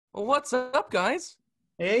Well, what's up, guys?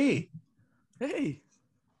 Hey, Hey,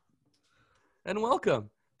 and welcome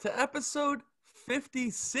to episode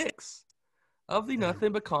 56 of the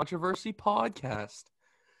Nothing But Controversy podcast.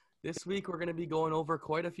 This week, we're going to be going over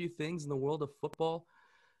quite a few things in the world of football.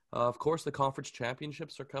 Of course, the conference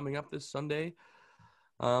championships are coming up this Sunday.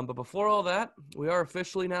 But before all that, we are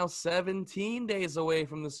officially now 17 days away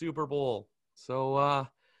from the Super Bowl. So,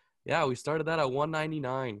 yeah, we started that at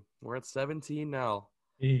 199. We're at 17 now.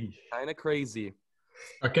 Eesh. Kind of crazy.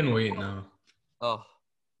 I can wait now. Oh,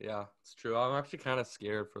 yeah, it's true. I'm actually kind of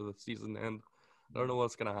scared for the season end. I don't know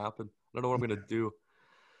what's going to happen. I don't know what I'm going to do.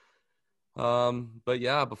 But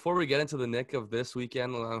yeah, before we get into the nick of this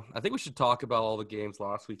weekend, I think we should talk about all the games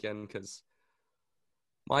last weekend because,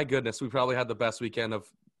 my goodness, we probably had the best weekend of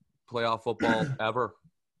playoff football ever.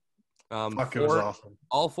 fuck, it was awesome.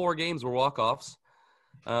 All four games were walk-offs.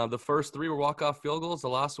 The first three were walk-off field goals. The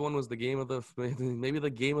last one was maybe the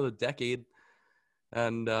game of the decade,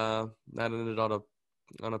 and that ended on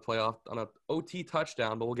a OT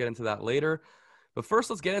touchdown. But we'll get into that later. But first,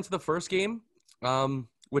 let's get into the first game,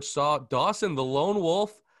 which saw Dawson, the lone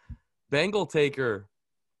wolf, Bengal taker,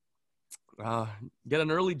 get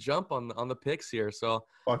an early jump on the picks here. So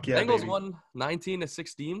Fuck yeah, Bengals baby. won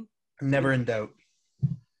 19-16. Never in doubt.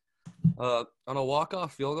 On a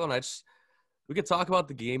walk-off field goal, and we could talk about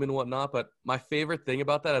the game and whatnot, but my favorite thing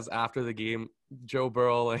about that is after the game, Joe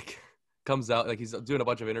Burrow comes out, he's doing a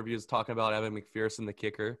bunch of interviews talking about Evan McPherson, the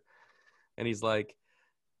kicker, and he's like,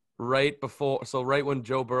 right when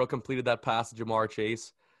Joe Burrow completed that pass to Jamar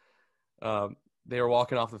Chase, they were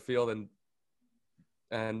walking off the field,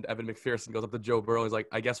 and Evan McPherson goes up to Joe Burrow. He's like,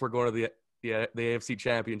 I guess we're going to the AFC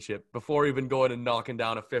Championship, before even going and knocking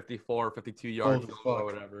down a 54 or 52 yard field goal or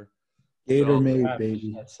whatever. Gator So- made, Savage.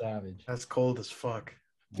 baby. That's savage. That's cold as fuck.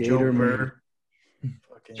 Gator Joe made. Burr.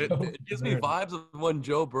 Fucking It gives me vibes of when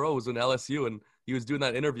Joe Burrow was in LSU and he was doing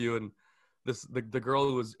that interview, and the girl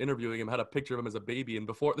who was interviewing him had a picture of him as a baby. And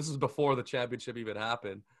this is before the championship even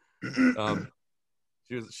happened.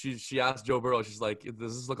 She asked Joe Burrow, she's like,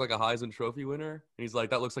 "Does this look like a Heisman Trophy winner?" And he's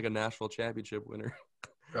like, "That looks like a national championship winner."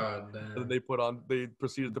 God And damn. then they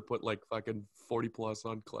proceeded to put like fucking 40 plus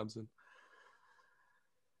on Clemson.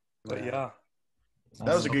 But yeah,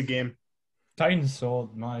 that was a good game. Titans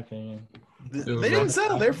sold, in my opinion. They didn't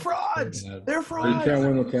settle. They're frauds. They're You frauds. can't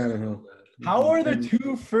win with Tannehill. How are the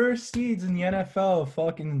two first seeds in the NFL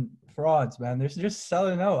fucking frauds, man? They're just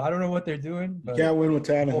selling out. I don't know what they're doing. You But can't win with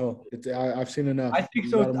Tannehill. I've seen enough. I think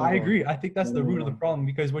You so. gotta move I on. agree. I think that's the root of the problem,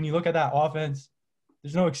 because when you look at that offense,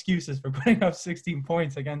 there's no excuses for putting up 16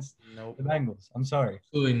 points against Nope. the Bengals. I'm sorry.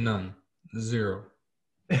 Absolutely none. Zero.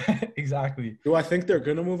 Exactly. Do I think they're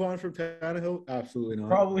going to move on from Tannehill? Absolutely not.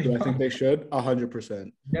 Probably Do I not. think they should? 100%.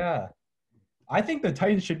 Yeah. I think the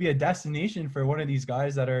Titans should be a destination for one of these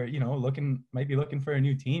guys that are, might be looking for a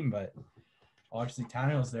new team, but obviously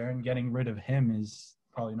Tannehill's there, and getting rid of him is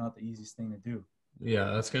probably not the easiest thing to do.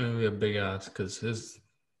 Yeah, that's going to be a big ask because His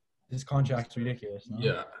contract's ridiculous. No?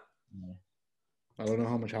 yeah, I don't know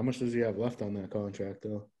how much does he have left on that contract,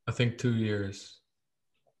 though? I think 2 years.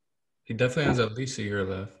 He definitely has at least a year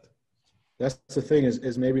left. That's the thing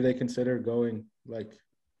is maybe they consider going, like,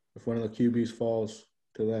 if one of the QBs falls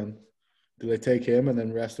to them, do they take him and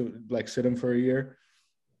then sit him for a year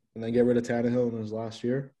and then get rid of Tannehill in his last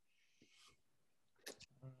year?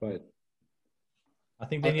 But I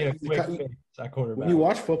think they need a quick fix at quarterback. when you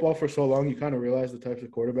watch football for so long, you kind of realize the types of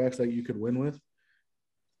quarterbacks that you could win with.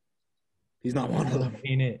 He's not one of them.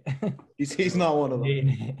 Ain't it? He's not one of them. Ain't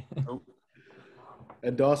it?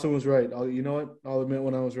 And Dawson was right. You know what? I'll admit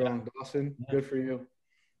when I was wrong. Dawson, good for you.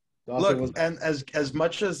 Dawson Look, and as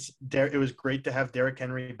much as it was great to have Derrick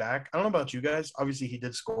Henry back, I don't know about you guys. Obviously, he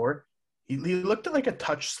did score. He looked like a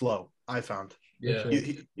touch slow, I found. Yeah.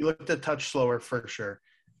 He looked a touch slower for sure.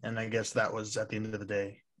 And I guess that was, at the end of the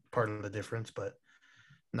day, part of the difference. But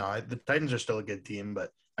no, the Titans are still a good team. But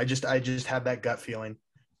I just had that gut feeling.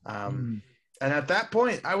 And at that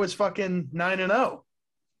point, I was fucking 9-0.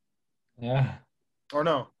 Yeah. Or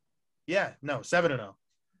no. Yeah, no, 7-0.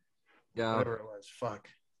 yeah. Whatever it was. Fuck.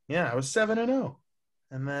 Yeah, I was 7-0.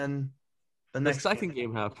 And then the The next second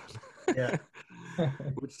game happened. Yeah.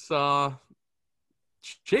 Which saw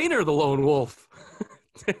Shaner, the lone wolf.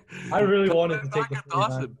 I really Come wanted to back take the at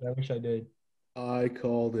Dawson. 49ers. I wish I did. I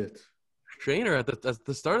called it. Shaner at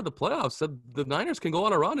the start of the playoffs said the Niners can go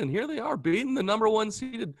on a run, and here they are beating the number one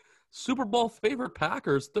seeded Super Bowl favorite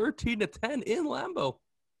Packers 13-10 in Lambeau.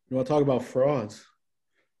 You want to talk about frauds?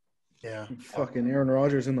 Yeah. Fucking Aaron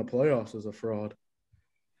Rodgers in the playoffs is a fraud.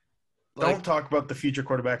 Don't talk about the future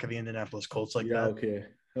quarterback of the Indianapolis Colts like Yeah, that.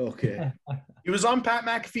 okay. He was on Pat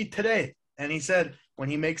McAfee today, and he said, when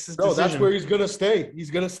he makes his No, decision. that's where he's gonna stay. He's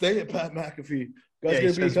gonna stay at Pat McAfee. Yeah, he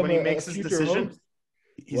Guy's says gonna when he become makes a his future decision, host.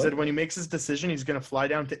 he What? said when he makes his decision, he's going to fly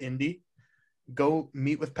down to Indy, go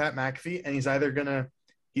meet with Pat McAfee, and he's either going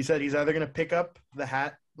to pick up the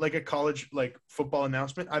hat, like a college like football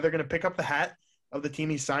announcement, either going to pick up the hat of the team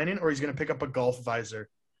he's signing, or he's going to pick up a golf visor,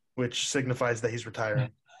 which signifies that he's retiring.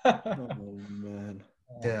 Oh man.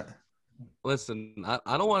 Yeah. Listen,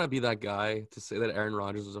 I don't want to be that guy to say that Aaron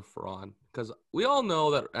Rodgers is a fraud, because we all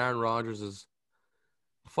know that Aaron Rodgers is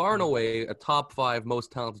far and away a top 5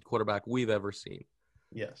 most talented quarterback we've ever seen.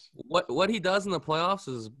 Yes. What he does in the playoffs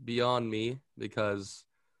is beyond me because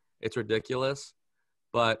it's ridiculous.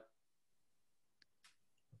 But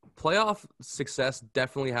playoff success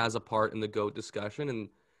definitely has a part in the GOAT discussion. And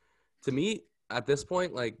to me, at this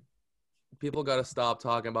point, like, people got to stop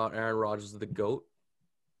talking about Aaron Rodgers as the GOAT,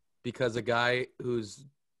 because a guy who's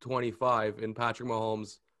 25 and Patrick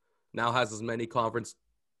Mahomes now has as many conference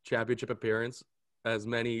championship appearances, as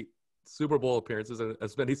many Super Bowl appearances, and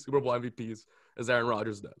as many Super Bowl MVPs as Aaron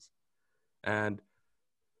Rodgers does. And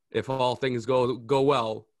if all things go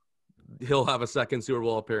well, he'll have a second Super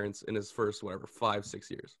Bowl appearance in his first, 5-6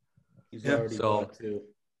 years. He's Yeah, already so- got 2.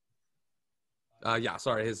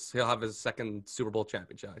 He'll have his second Super Bowl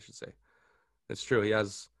championship, I should say. It's true.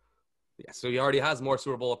 So he already has more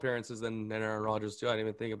Super Bowl appearances than Aaron Rodgers too. I didn't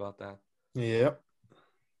even think about that. Yep.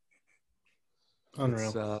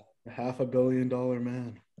 Unreal. It's, $500 million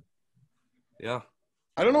man. yeah.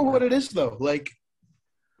 I don't know what it is though. Like,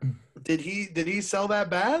 did he sell that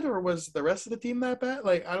bad, or was the rest of the team that bad?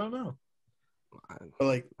 Like, I don't know. But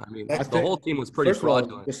like, I mean, I the think- whole team was pretty First of all,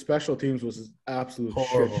 fraudulent. the special teams was absolute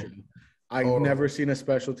Horrible. shit show. I've Horrible. never seen a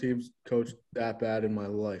special teams coach that bad in my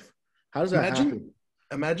life. How does that happen?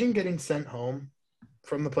 Imagine getting sent home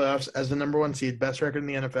from the playoffs as the number 1 seed, best record in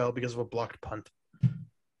the NFL because of a blocked punt. That's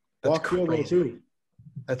Block field goal crazy. too.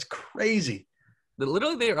 That's crazy.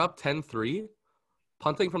 Literally, they were up 10-3,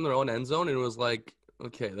 punting from their own end zone, and it was like,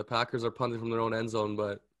 okay, the Packers are punting from their own end zone,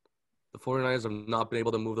 but the 49ers have not been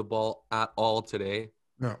able to move the ball at all today.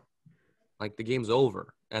 No. Like, the game's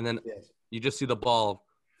over. And then Yes. you just see the ball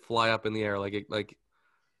fly up in the air.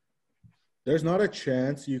 There's not a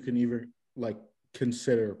chance you can even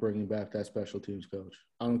consider bringing back that special teams coach.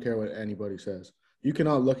 I don't care what anybody says. You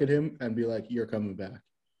cannot look at him and be like, "You're coming back."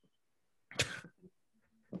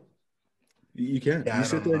 You can't. Yeah, You I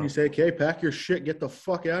sit don't there and know. you say, "Okay, pack your shit, get the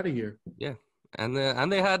fuck out of here." Yeah. And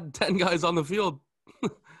they had 10 guys on the field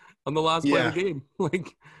on the last play of the game.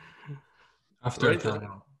 After a Right.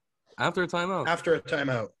 timeout. After a timeout. After a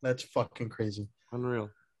timeout. That's fucking crazy. Unreal.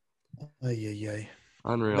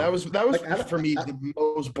 Unreal. That was Like, for me the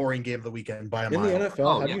most boring game of the weekend by a In mile. the NFL,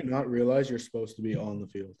 Oh, how yeah. do you not realize you're supposed to be on the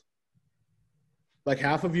field? Like,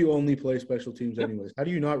 half of you only play special teams Yep. anyways. How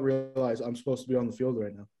do you not realize I'm supposed to be on the field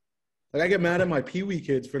right now? Like, I get mad at my peewee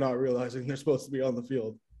kids for not realizing they're supposed to be on the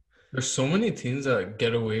field. There's so many teams that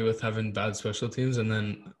get away with having bad special teams, and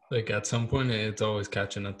then at some point it's always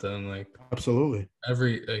catching up to them. Absolutely.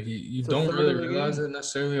 You It's a don't third really of the realize game. it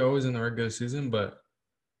necessarily always in the regular season, but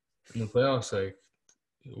in the playoffs,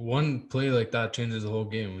 one play like that changes the whole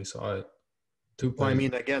game. We saw it. 2 plays. Well, I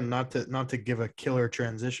mean, again, not to give a killer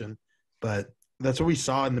transition, but that's what we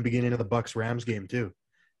saw in the beginning of the Bucks Rams game too.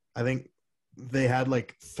 I think they had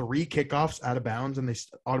 3 kickoffs out of bounds, and they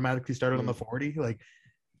automatically started on the 40.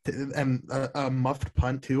 And a muffed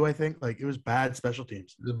punt too. I think it was bad special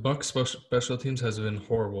teams. The Bucks special teams has been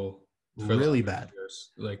horrible. For the Really last bad. few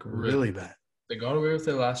years. Really bad. They got away with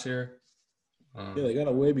it last year. Yeah, they got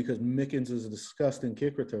away because Mickens is a disgusting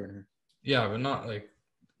kick returner. Yeah, but not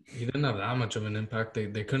he didn't have that much of an impact. They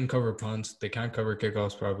couldn't cover punts. They can't cover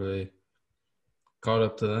kickoffs properly. Caught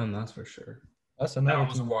up to them, that's for sure. That's another That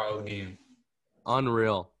was a team. wild game.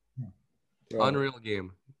 Unreal. Bro, Unreal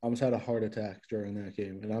game. I almost had a heart attack during that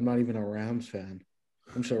game, and I'm not even a Rams fan.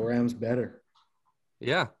 I'm sure Rams better.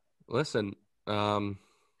 Yeah. Listen, what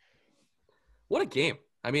a game.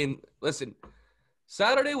 I mean, listen,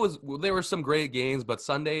 Saturday there were some great games, but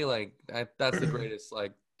Sunday, that's the greatest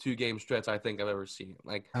 2-game stretch I think I've ever seen.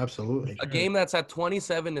 Absolutely. A game that's at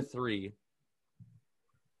 27-3.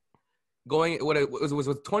 It was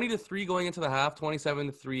 20-3 going into the half,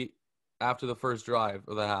 27-3 after the first drive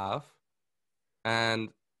of the half. And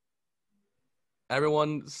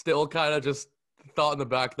everyone still kind of just thought in the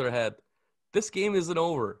back of their head, this game isn't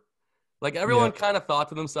over. Everyone kind of thought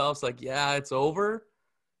to themselves, yeah, it's over.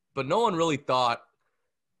 But no one really thought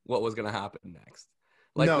what was going to happen next.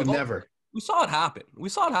 No, never. We saw it happen. We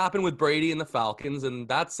saw it happen with Brady and the Falcons, and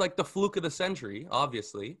that's the fluke of the century,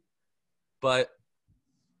 obviously. But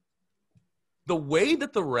the way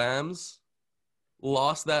that the Rams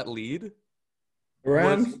lost that lead The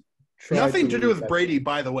Rams tried Nothing to do lose with that Brady, game.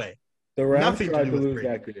 by the way. The Rams Nothing to tried do to with lose Brady.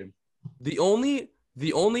 that game.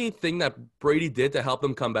 The only thing that Brady did to help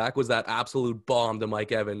them come back was that absolute bomb to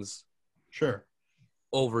Mike Evans Sure.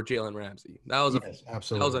 over Jalen Ramsey. That was Yes,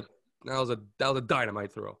 absolutely. that was a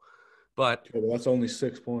dynamite throw. But Yeah, but that's only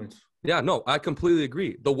 6 points. yeah, no, I completely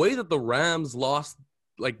agree. The way that the Rams lost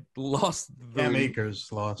the Cam lead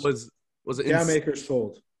Akers lost. was Cam Akers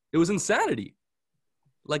sold. it was insanity.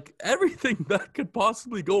 Like everything that could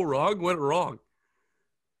possibly go wrong went wrong.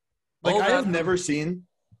 Like All I that have for- never seen.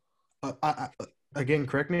 Again,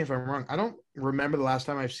 correct me if I'm wrong. I don't remember the last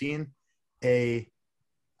time I've seen a,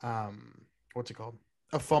 what's it called?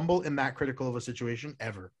 A fumble in that critical of a situation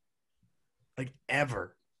ever. Like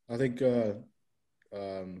ever. I think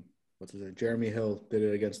what's his name? Jeremy Hill did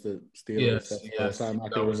it against the Steelers. Yes, That's the yes. last time I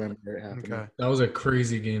That can was- remember it happening. Okay. That was a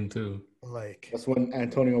crazy game too. Like That's when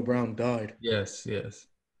Antonio Brown died. Yes.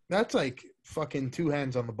 that's like fucking two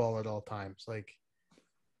hands on the ball at all times. Like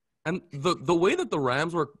And the way that the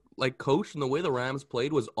Rams were like coached and the way the Rams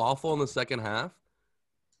played was awful in the second half.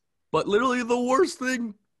 But literally the worst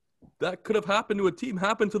thing that could have happened to a team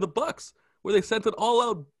happened to the Bucks, where they sent it all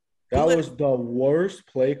out. That was the worst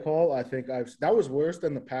play call I think that was worse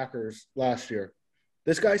than the Packers last year.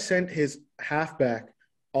 This guy sent his halfback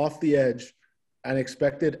off the edge and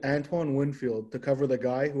expected Antoine Winfield to cover the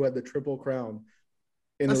guy who had the triple crown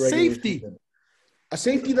in the A regular safety. season. A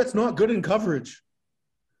safety that's not good in coverage.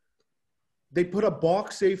 They put a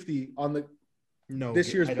box safety on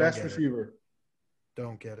this year's I don't best get it. receiver.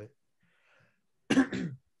 Don't get it.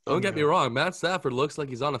 Don't get me wrong, Matt Stafford looks like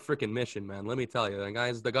he's on a freaking mission, man. Let me tell you,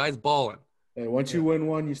 the guy's balling. And once you win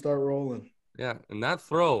one, you start rolling. Yeah, and that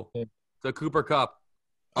throw to Cooper Kupp,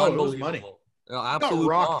 Oh, it was money. Absolute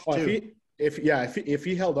rocked. bomb. Too. If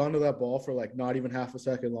he held on to that ball for like not even half a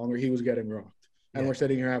second longer, he was getting rocked. And Yeah. we're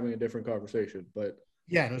sitting here having a different conversation. But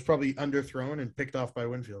Yeah, and it was probably underthrown and picked off by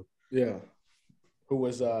Winfield. yeah, who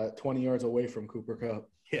was 20 yards away from Cooper Kupp.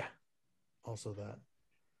 Yeah. Also that.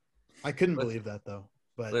 I couldn't believe that though.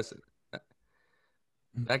 But Listen,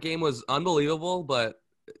 that game was unbelievable, but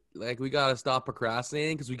like we gotta stop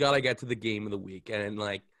procrastinating because we gotta get to the game of the week and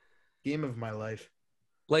game of my life.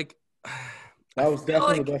 like. That was feel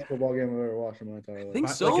definitely like- the best football game I've ever watched in my entire life. think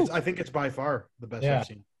Like, so. I think it's by far the best Yeah. I've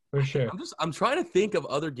seen. For sure. I'm trying to think of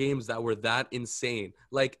other games that were that insane.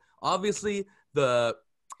 Like obviously the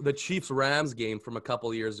Chiefs Rams game from a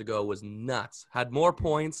couple years ago was nuts. Had more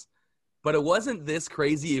points, but it wasn't this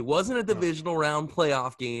crazy. It wasn't a divisional round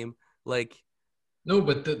playoff game. Like No,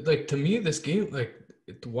 but to me, this game,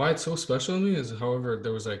 why it's so special to me is, however,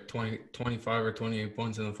 there was like 20, 25 or 28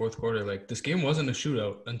 points in the fourth quarter. Like this game wasn't a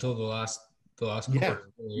shootout until the last Yeah.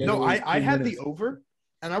 quarter. No, it was I 2 had the minutes. over,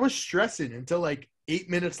 and I was stressing until like 8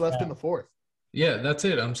 minutes left in the fourth. Yeah, that's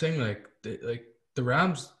it. I'm saying the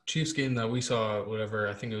Rams Chiefs game that we saw, whatever,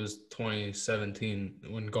 I think it was 2017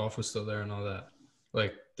 when golf was still there and all that.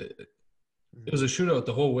 It was a shootout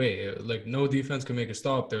the whole way. Like no defense could make a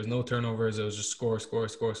stop. There was no turnovers. It was just score.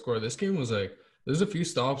 This game was like there's a few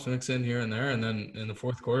stops mixed in here and there, and then in the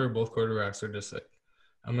fourth quarter, both quarterbacks are just like,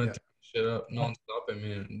 I'm gonna tear shit up nonstop. I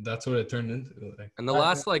mean, that's what it turned into. Like, and the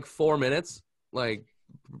last 4 minutes, like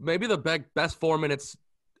maybe the best 4 minutes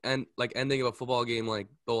and like ending of a football game like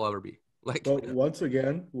there'll ever be. Like But once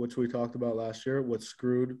again, which we talked about last year, what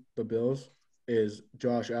screwed the Bills is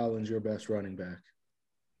Josh Allen's your best running back.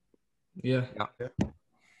 yeah.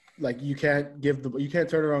 Like you can't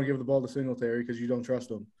turn around and give the ball to Singletary because you don't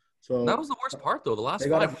trust him. So that was the worst part though. The last they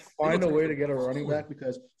gotta 5 minutes, find a Singletary way to get a running back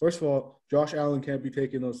because first of all, Josh Allen can't be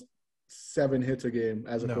taking those 7 hits a game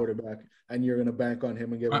as a quarterback, and you're gonna bank on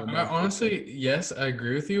him and give him. I honestly, yes, I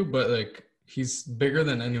agree with you, but like he's bigger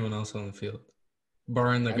than anyone else on the field,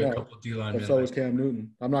 barring like a couple D linemen. But so is Cam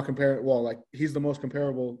Newton. I'm not comparing. Well, like he's the most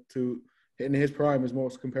comparable to in his prime is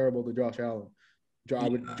most comparable to Josh Allen.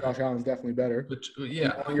 Josh Allen's definitely better. But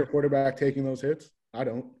yeah, You want your quarterback taking those hits? I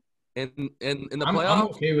don't. in the I'm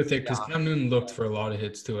playoffs. okay with it because Cam Newton looked for a lot of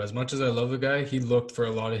hits too. As much as I love the guy, he looked for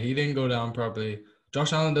a lot of. He didn't go down properly.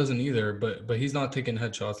 Josh Allen doesn't either, but he's not taking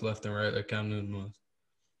headshots left and right like Cam Newton was.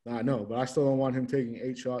 I know, but I still don't want him taking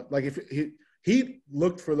 8 shots. Like if he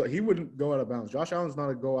looked for he wouldn't go out of bounds. Josh Allen's not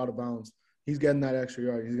a go out of bounds. He's getting that extra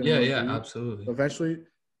yard. He's gonna Yeah, absolutely. Eventually,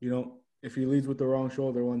 if he leads with the wrong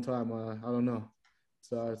shoulder one time, I don't know.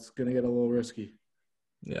 So it's gonna get a little risky.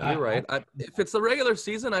 Yeah, You're right. If it's the regular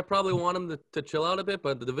season, I probably want him to chill out a bit.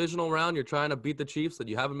 But the divisional round, you're trying to beat the Chiefs that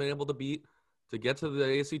you haven't been able to beat to get to the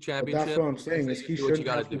AFC But Championship. that's what I'm saying is he do what you shouldn't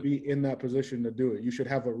gotta have to do. be in that position to do it. You should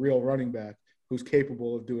have a real running back who's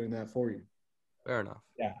capable of doing that for you. Fair enough.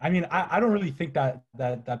 Yeah, I mean, I don't really think that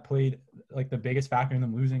played like the biggest factor in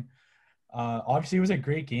them losing. Obviously, it was a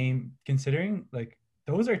great game considering like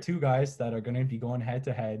those are two guys that are going to be going head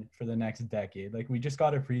to head for the next decade. Like we just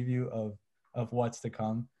got a preview of what's to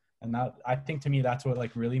come, and that I think to me that's what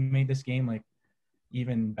like really made this game like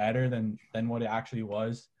even better than what it actually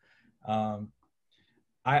was. I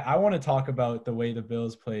want to talk about the way the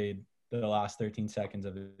Bills played the last 13 seconds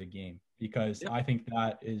of the game because I think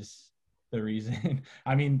that is the reason.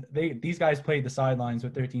 I mean, these guys played the sidelines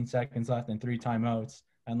with 13 seconds left and 3 timeouts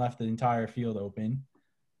and left the entire field open.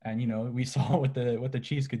 And, you know, we saw what the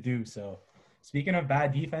Chiefs could do. So speaking of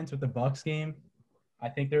bad defense with the Bucs game, I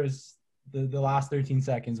think there was the last 13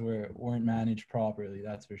 seconds weren't managed properly.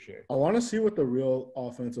 That's for sure. I want to see what the real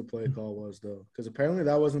offensive play call was, though, because apparently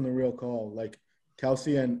that wasn't the real call. Like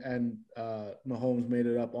Kelsey and Mahomes made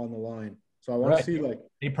it up on the line. So I want to see, like,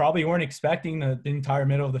 they probably weren't expecting the entire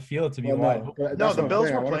middle of the field to be wide. No, the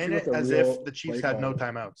Bills were playing it as if the Chiefs had no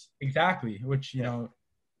timeouts. Exactly, which you know,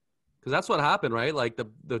 because that's what happened, right? Like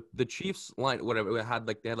the Chiefs line, whatever they had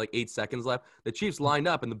like 8 seconds left. The Chiefs lined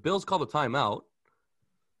up, and the Bills called a timeout,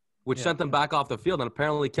 which sent them back off the field. And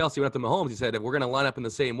apparently Kelsey went up to Mahomes. He said, if we're going to line up in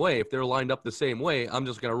the same way, if they're lined up the same way, I'm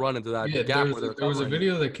just going to run into that gap. There was a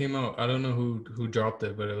video that came out. I don't know who dropped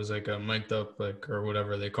it, but it was like a mic'd up, like, or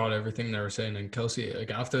whatever. They caught everything they were saying. And Kelsey,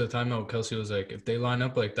 like after the timeout, Kelsey was like, if they line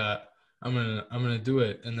up like that, I'm going to do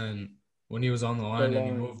it. And then when he was on the line and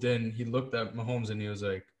he moved in, he looked at Mahomes and he was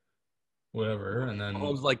like, whatever. And then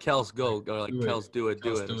Mahomes like, Kels, go. Or like, Kels, do it.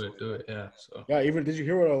 Yeah. So yeah, even did you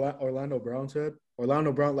hear what Orlando Brown said?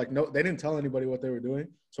 Orlando Brown, like, no, they didn't tell anybody what they were doing.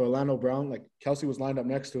 So Orlando Brown, like, Kelsey was lined up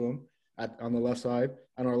next to him on the left side,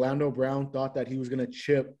 and Orlando Brown thought that he was going to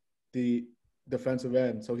chip the defensive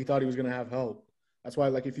end. So he thought he was going to have help. That's why,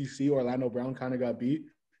 like, if you see Orlando Brown kind of got beat,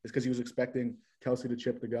 it's because he was expecting Kelsey to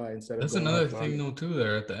chip the guy instead of. That's another thing, though, too,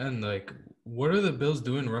 there at the end. Like, what are the Bills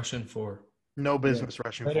doing rushing for? No business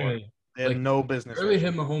rushing for. They had no business. Really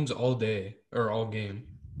hit Mahomes all day or all game.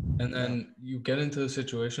 And then you get into the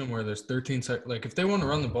situation where there's 13 seconds. Like, if they want to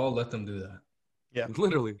run the ball, let them do that. Yeah.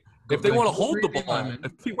 Literally. If they want to hold the ball.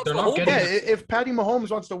 If Patty Mahomes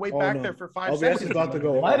wants to wait back there for 5 seconds. About to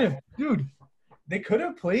go let him. Dude, they could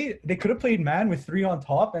have played man with 3 on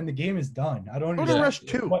top, and the game is done. I don't understand. Rush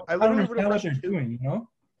 2. I don't understand what they're doing, you know?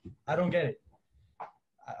 I don't get it.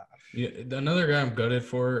 Yeah, another guy I'm gutted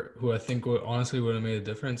for, who I think honestly would have made a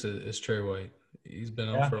difference, is Trey White. He's been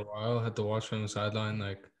out for a while. I had to watch from the sideline.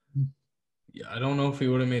 Like, yeah, I don't know if he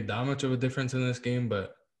would have made that much of a difference in this game,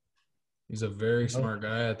 but he's a very smart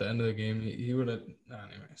guy. At the end of the game, he would have.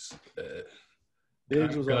 Anyways,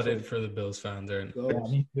 I'm gutted for the Bills fans there. Yeah,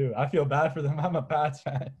 me too. I feel bad for them. I'm a Pats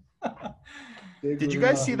fan. Did you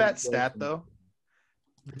guys see that stat though?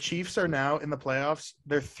 The Chiefs are now in the playoffs.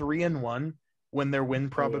 They're 3-1 when their win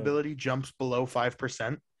probability jumps below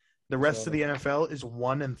 5%. The rest of the NFL is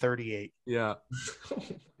 1-38. Yeah.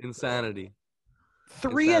 Insanity.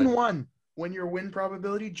 3-1 when your win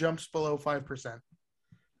probability jumps below 5%.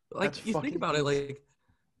 Like, you think about it, like,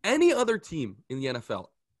 any other team in the NFL,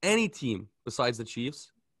 any team besides the Chiefs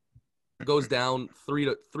goes down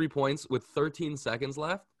 3 points with 13 seconds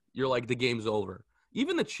left, you're like, the game's over.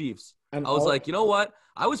 Even the Chiefs. And I was like, you know what?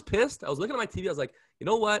 I was pissed. I was looking at my TV. I was like, you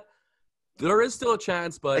know what? There is still a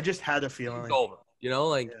chance, but I just had a feeling it's over. You know,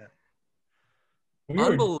 like,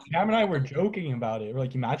 Cam and I were joking about it. We're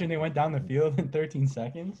like, imagine they went down the field in 13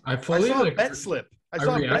 seconds. I saw a bet slip. I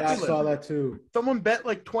saw that too. Someone bet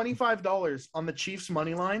like $25 on the Chiefs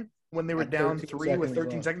money line when they were down 3 with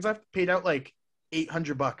 13 seconds left. Paid out like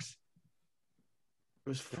 $800. It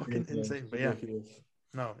was fucking insane. But yeah,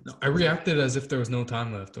 no. I reacted as if there was no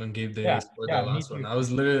time left when Gabe Davis scored that last one. I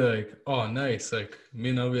was literally like, "Oh, nice! Like me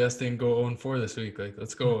and LBS didn't go 0-4 this week. Like,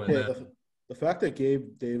 let's go." And the fact that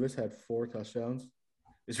Gabe Davis had 4 touchdowns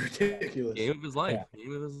is ridiculous. Game of his life. Yeah.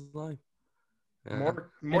 Game of his life. Yeah.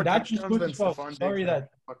 More touchdowns than Stephon Diggs that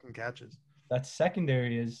fucking catches. That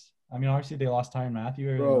secondary is. I mean, obviously they lost Tyrann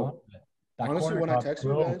Mathieu. Bro, honestly, when I texted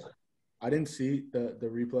you guys, I didn't see the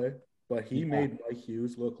replay, but he made Mike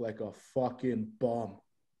Hughes look like a fucking bum.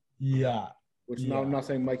 Yeah. I'm not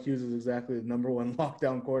saying Mike Hughes is exactly the number 1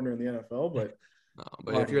 lockdown corner in the NFL, but. No,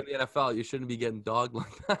 but if you're in the NFL, you shouldn't be getting dogged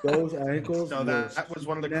like that. Those ankles. No, that was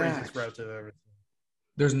one of the craziest routes I've ever seen.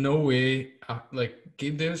 There's no way. Like,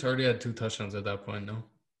 Gabe Davis already had 2 touchdowns at that point, no?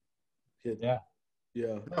 Yeah.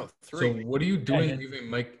 No, 3. So what are you doing leaving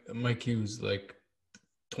Mike Hughes, like,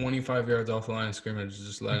 25 yards off the line of scrimmage,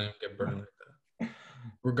 just letting him get burned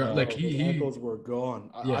like that? Like, his ankles were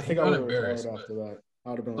gone. Yeah, I think I would have retired after that. I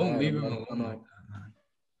would have been don't leave him alone like that, man.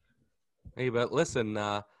 Hey, but listen,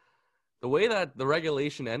 the way that the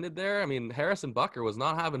regulation ended there, I mean, Harrison Butker was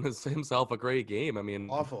not having himself a great game. I mean,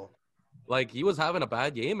 awful. Like he was having a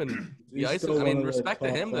bad game, and He's the still icing. I one mean, of the respect to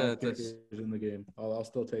top him. 5 kickers in the game. I'll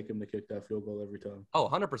still take him to kick that field goal every time.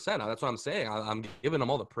 100%. That's what I'm saying. I'm giving him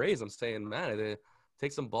all the praise. I'm saying, man, it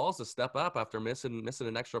takes some balls to step up after missing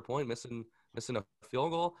an extra point, missing a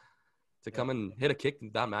field goal to come and hit a kick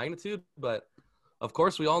that magnitude. But of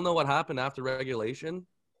course, we all know what happened after regulation.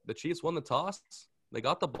 The Chiefs won the toss. They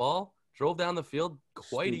got the ball, drove down the field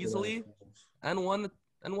quite Stupid easily, assholes.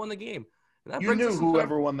 and won the game. And that You brings knew us to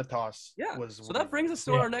whoever won the toss yeah. was So that brings us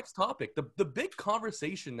to our next topic. The big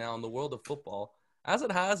conversation now in the world of football, as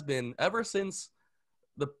it has been ever since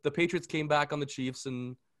the Patriots came back on the Chiefs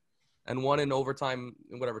and won in overtime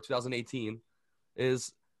in 2018,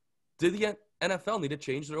 is did the NFL need to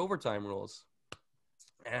change their overtime rules?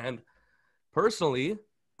 And personally,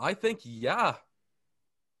 I think yeah.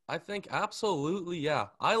 I think absolutely yeah.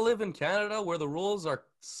 I live in Canada where the rules are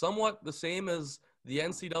somewhat the same as the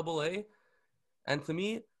NCAA. And to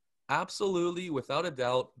me, absolutely, without a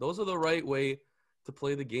doubt, those are the right way to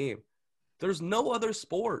play the game. There's no other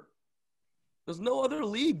sport. There's no other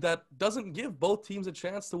league that doesn't give both teams a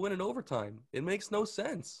chance to win in overtime. It makes no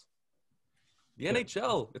sense. The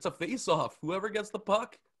NHL, it's a face-off. Whoever gets the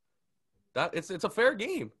puck, it's a fair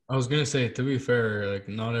game. I was gonna say, to be fair, like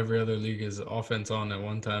not every other league is offense on at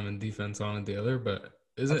one time and defense on at the other. But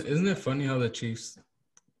isn't it funny how the Chiefs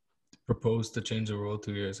proposed to change the rule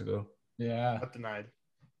 2 years ago? Yeah. Not denied.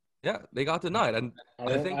 Yeah, they got denied, and I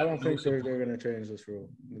don't think they're going to change this rule.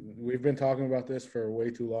 We've been talking about this for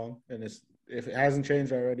way too long, and if it hasn't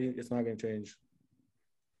changed already, it's not going to change.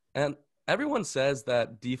 And everyone says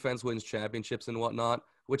that defense wins championships and whatnot,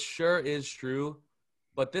 which sure is true.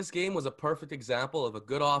 But this game was a perfect example of a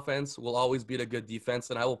good offense will always beat a good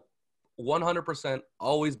defense, and I will 100%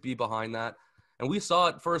 always be behind that. And we saw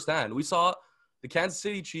it firsthand. We saw the Kansas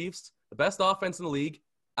City Chiefs, the best offense in the league,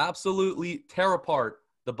 absolutely tear apart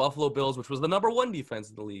the Buffalo Bills, which was the number 1 defense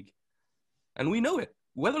in the league. And we knew it.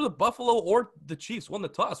 Whether the Buffalo or the Chiefs won the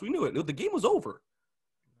toss, we knew it. The game was over.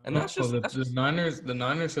 And the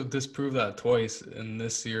Niners have disproved that twice in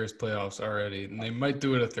this year's playoffs already, and they might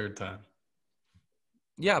do it a third time.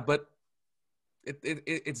 Yeah, but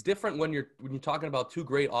it's different when you're talking about two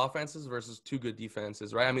great offenses versus two good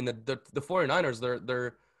defenses, right? I mean, the 49ers,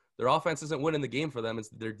 their offense isn't winning the game for them. It's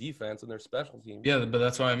their defense and their special teams. Yeah, but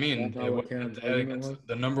that's what I mean. That's what Against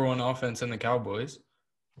the number 1 offense in the Cowboys,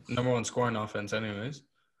 number 1 scoring offense anyways.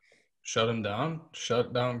 Shut them down.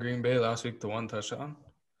 Shut down Green Bay last week to 1 touchdown.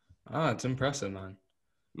 It's impressive, man.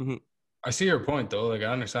 Mm-hmm. I see your point, though. Like,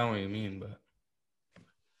 I understand what you mean, but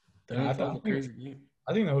I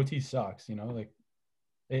think the OT sucks, like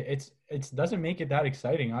it doesn't make it that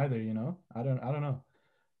exciting either, I don't know.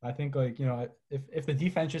 I think if the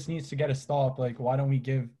defense just needs to get a stop, like why don't we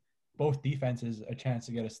give both defenses a chance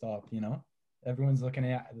to get a stop, Everyone's looking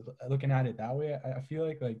at it that way. I feel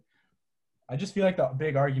like I just feel like the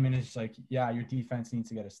big argument is like, yeah, your defense needs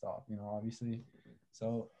to get a stop, obviously.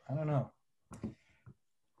 So I don't know.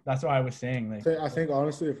 That's what I was saying. Like, I think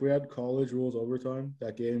honestly, if we had college rules overtime,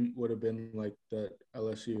 that game would have been like the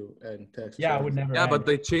LSU and Texas. Yeah, I would never. Yeah, but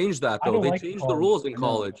they changed that though. They changed the rules in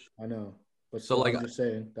college. I know. But so I'm just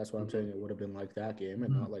saying, that's why I'm saying it would have been like that game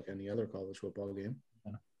and not like any other college football game.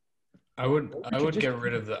 I would get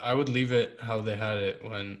rid of I would leave it how they had it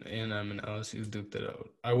when A&M and LSU duked it out.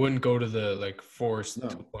 I wouldn't go to the forced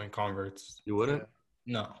 2-point converts. You wouldn't?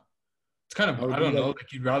 No. It's kind of I don't know.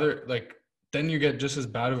 Like you'd rather then you get just as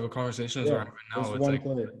bad of a conversation as we're having now. It's like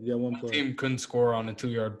one team couldn't score on a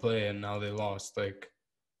 2-yard play and now they lost. Like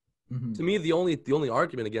to me, the only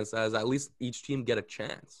argument against that is at least each team get a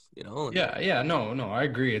chance. No, I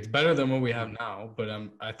agree. It's better than what we have now, but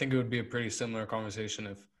I think it would be a pretty similar conversation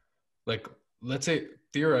if, let's say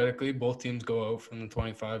theoretically both teams go out from the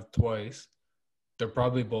 25 twice, they're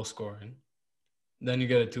probably both scoring. Then you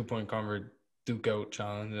get a 2-point convert duke out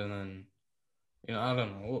challenge, and then I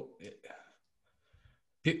don't know.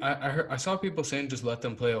 I saw people saying just let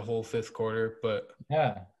them play a whole 5th quarter, but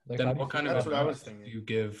yeah. Then what kind of that's what I was thinking. Do you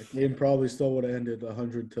give? The game probably still would have ended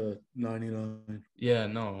 100-99. Yeah,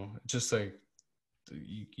 no, just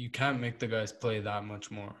you can't make the guys play that much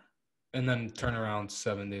more, and then turn around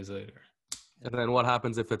 7 days later. And then what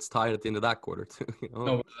happens if it's tied at the end of that quarter too?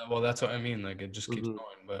 No, well that's what I mean. Like it just keeps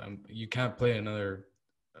going, but you can't play another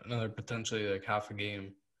potentially half a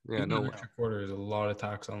game. Yeah, no. Extra quarter is a lot of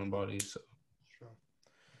tax on the body. So.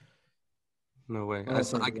 No way.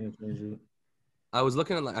 I was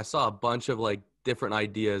looking at I saw a bunch of different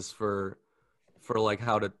ideas for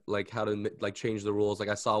how to change the rules.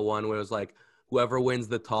 I saw one where it was whoever wins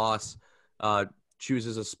the toss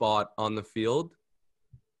chooses a spot on the field,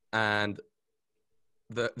 and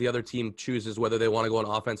the other team chooses whether they want to go on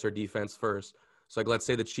offense or defense first. So like, let's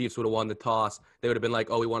say the Chiefs would have won the toss, they would have been like,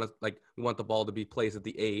 oh, we want the ball to be placed at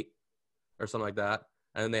the 8 or something like that,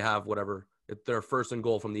 and then they have whatever, they're first and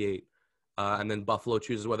goal from the 8, and then Buffalo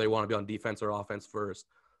chooses whether they want to be on defense or offense first,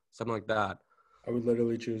 something like that. I would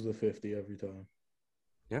literally choose the 50 every time.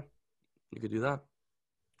 Yeah, you could do that.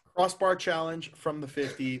 Crossbar challenge from the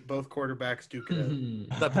 50. Both quarterbacks duke it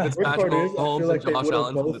out. That The worst part is, I Mahomes feel like and they Josh would have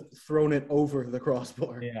Allen. both thrown it over the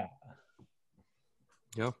crossbar. Yeah.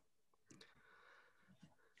 Yeah.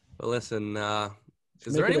 But listen, is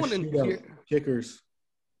Make there it a anyone in shootout. here? Kickers,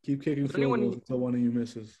 keep kicking Is there field anyone- goals until one of you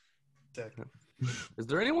misses. Is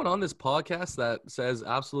there anyone on this podcast that says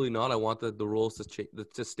absolutely not? I want the rules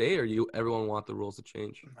to stay, or everyone want the rules to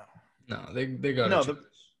change? No, they got No, to.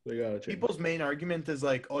 They gotta change. People's main argument is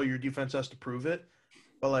like, oh, your defense has to prove it,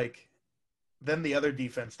 but like, then the other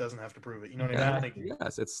defense doesn't have to prove it. You know what I mean? Like,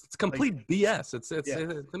 Yes, it's complete BS. It's Yeah.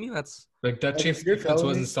 to me that's Like that Like, Chiefs if you're defense telling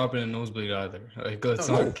wasn't me- stopping a nosebleed either. Like let's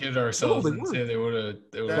No, not kid ourselves they and weren't. say they would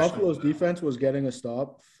have. Buffalo's defense was getting a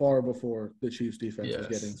stop far before the Chiefs' defense was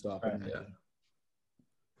Yes. getting stopped. Right, in that yeah. game.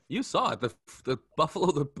 you saw it. The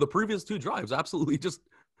Buffalo the previous 2 drives absolutely just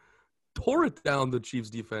tore it down the Chiefs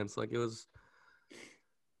defense. Like it was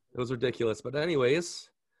ridiculous. But anyways,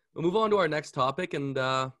 we'll move on to our next topic, and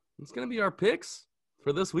it's gonna be our picks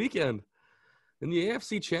for this weekend in the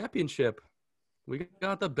AFC Championship. We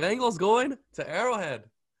got the Bengals going to Arrowhead.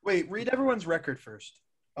 wait, read everyone's record first.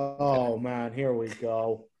 Oh man, here we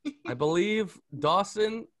go. I believe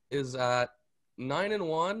Dawson is at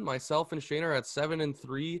 9-1. Myself and Shane are at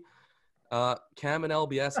 7-3. Cam and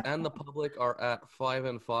LBS and the public are at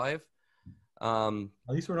 5-5.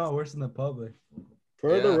 At least we're not worse than the public.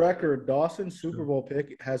 For Yeah. the record, Dawson's Super Bowl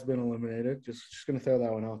pick has been eliminated. Just gonna throw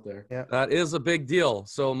that one out there. Yeah. That is a big deal.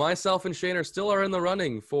 So myself and Shane are in the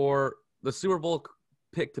running for the Super Bowl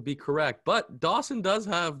pick to be correct. But Dawson does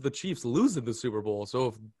have the Chiefs losing the Super Bowl. So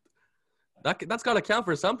if that's got to count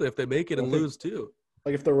for something if they make it and Okay. lose too.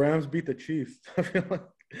 Like if the Rams beat the Chiefs, I feel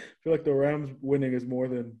like the Rams winning is more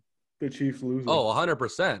than the Chiefs losing. Oh,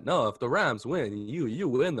 100%. No, if the Rams win, you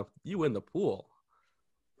win the pool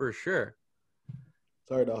for sure.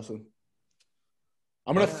 Sorry, Dawson.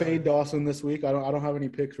 I'm gonna fade Dawson this week. I don't have any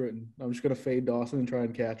picks written. I'm just gonna fade Dawson and try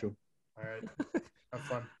and catch him. All right, have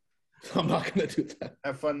fun. I'm not gonna do that.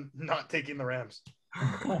 Have fun not taking the Rams.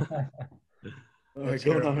 All right, Let's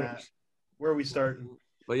go hear it, Niners. Matt. Where are we starting?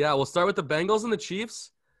 But yeah, we'll start with the Bengals and the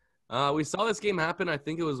Chiefs. We saw this game happen. I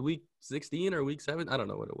think it was week 16 or week 7. I don't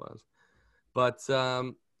know what it was. But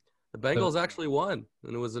the Bengals actually won,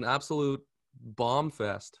 and it was an absolute bomb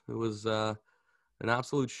fest. It was an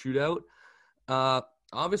absolute shootout.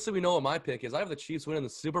 Obviously, we know what my pick is. I have the Chiefs winning the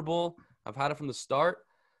Super Bowl. I've had it from the start.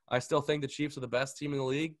 I still think the Chiefs are the best team in the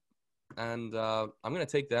league, and I'm going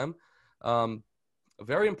to take them.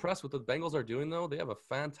 Very impressed with what the Bengals are doing, though. They have a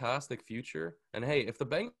fantastic future. And, hey, if the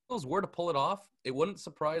Bengals were to pull it off, it wouldn't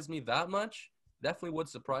surprise me that much. Definitely would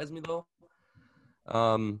surprise me, though.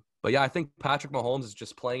 But, yeah, I think Patrick Mahomes is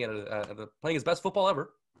just playing playing his best football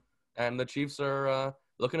ever. And the Chiefs are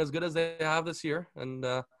looking as good as they have this year. And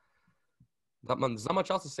there's not much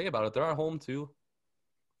else to say about it. They're at home, too.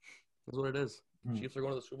 That's what it is. Chiefs are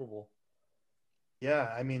going to the Super Bowl.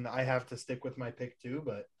 Yeah, I mean, I have to stick with my pick too,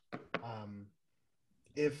 but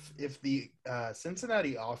if the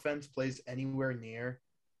Cincinnati offense plays anywhere near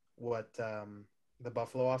what the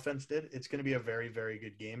Buffalo offense did, it's going to be a very, very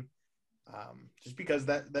good game. Just because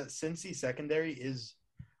that Cincy secondary is,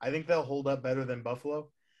 I think they'll hold up better than Buffalo.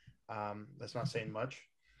 That's not saying much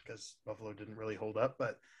because Buffalo didn't really hold up,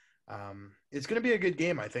 but it's going to be a good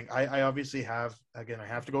game. I think I obviously I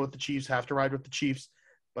have to go with the Chiefs, have to ride with the Chiefs,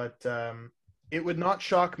 but it would not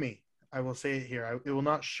shock me. I will say it here. It will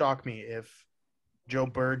not shock me if Joe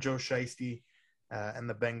Shiesty, and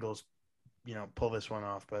the Bengals, pull this one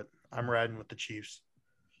off. But I'm riding with the Chiefs.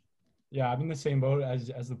 Yeah, I'm in the same boat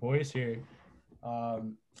as the boys here. I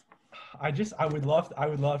would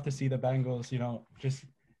love to see the Bengals.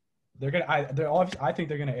 I think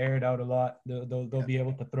they're gonna air it out a lot. They'll be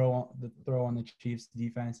able to throw on the Chiefs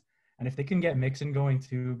defense, and if they can get Mixon going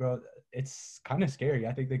too, bro, it's kind of scary.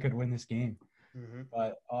 I think they could win this game. Mm-hmm.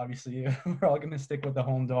 But obviously, we're all gonna stick with the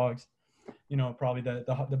home dogs. Probably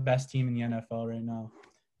the best team in the NFL right now.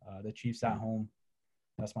 The Chiefs at home.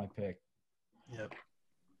 That's my pick. Yep.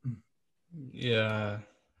 Yeah,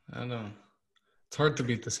 I don't know. It's hard to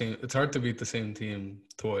beat the same team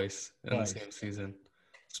twice in the same season,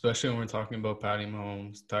 especially when we're talking about Patty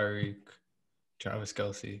Mahomes, Tyreek, Travis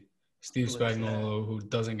Kelce, Steve Spagnuolo, who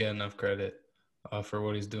doesn't get enough credit for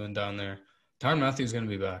what he's doing down there. Tyrann Mathieu is going to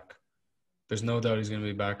be back. there's no doubt he's going to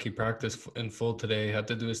be back. He practiced in full today. Had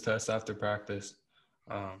to do his test after practice.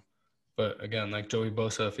 But again, like Joey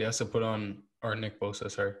Bosa, if he has to put on, or Nick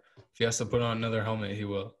Bosa, sorry, if he has to put on another helmet, he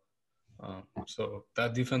will. So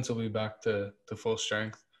that defense will be back to full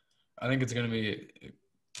strength. I think it's going to be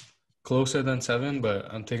closer than 7,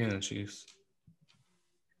 but I'm taking the Chiefs.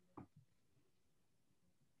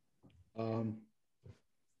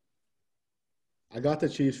 I got the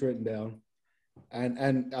Chiefs written down,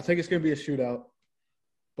 and I think it's going to be a shootout.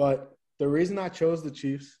 But the reason I chose the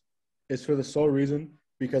Chiefs is for the sole reason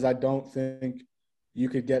because I don't think you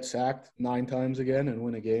could get sacked 9 times again and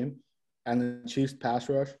win a game. And the Chiefs pass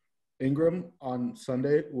rush, Ingram on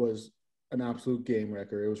Sunday was an absolute game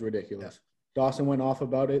wrecker. It was ridiculous. Yeah. Dawson went off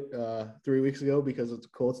about it 3 weeks ago because the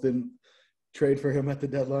Colts didn't trade for him at the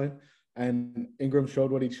deadline. And Ingram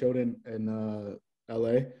showed what he showed in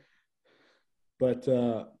LA. But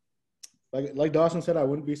like Dawson said, I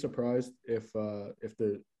wouldn't be surprised if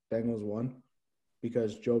the Bengals won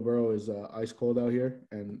because Joe Burrow is ice cold out here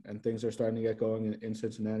and things are starting to get going in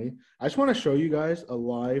Cincinnati. I just want to show you guys a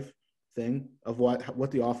live thing of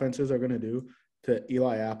what the offenses are going to do to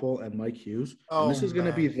Eli Apple and Mike Hughes. And this is going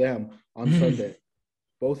to be them on Sunday,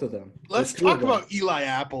 both of them. Let's talk about Eli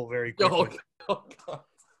Apple very quickly. Oh God.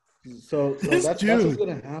 So that's what's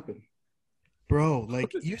going to happen. Bro,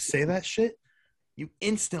 like you say that shit, you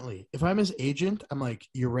instantly, if I'm his agent, I'm like,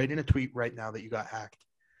 you're writing a tweet right now that you got hacked.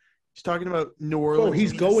 He's talking about New Orleans. Oh,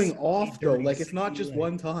 he's going off though. Like it's not just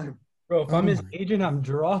one time. Bro, if I'm his agent, I'm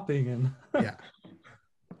dropping him. Yeah.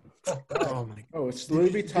 Oh my God. Oh, it's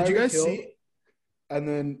literally Did you guys see? And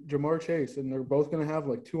then Jamar Chase, and they're both gonna have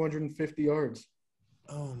like 250 yards.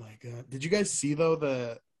 Oh my God! Did you guys see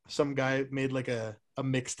though some guy made like a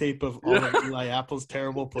mixtape of all of Eli Apple's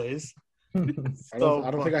terrible plays? I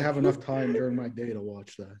don't think I have enough time during my day to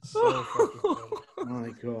watch that. So fucking funny. My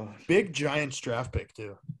God. Big Giants draft pick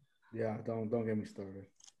too. Yeah, don't get me started.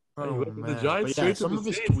 Oh, the Giants yeah, some of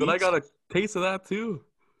his tweets, but I got a taste of that too.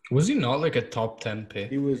 Was he not like a top 10 pick?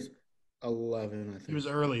 He was 11, I think. He was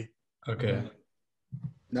early. Okay.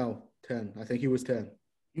 No, 10. I think he was 10.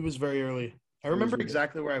 He was very early. I remember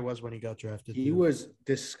exactly where I was when he got drafted. He was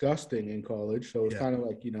disgusting in college, so it's kind of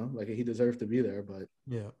like, like he deserved to be there, but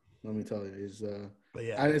yeah. Let me tell you, he's but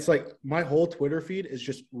yeah. And it's like my whole Twitter feed is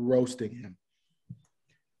just roasting him.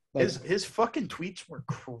 Like, his fucking tweets were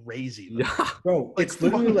crazy. Yeah. Bro, it's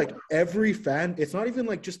literally like every fan. It's not even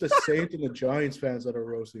like just the Saints and the Giants fans that are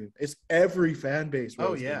roasting him. It's every fan base.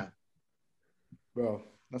 Oh, yeah. Him. Bro,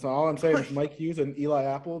 that's all I'm saying is Mike Hughes and Eli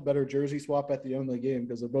Apple better jersey swap at the end of the game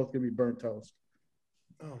because they're both going to be burnt toast.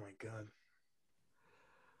 Oh, my God.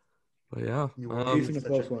 But yeah. Chiefs in a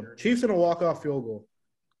close one. Chiefs in a walk-off field goal.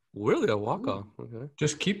 Really? A walk-off? Okay.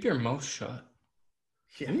 Just keep your mouth shut.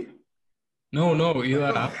 Yeah. No, Eli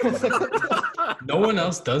Apple. No one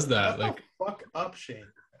else does that. Shut the fuck up, Shane.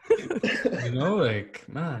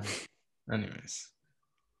 Man. Anyways.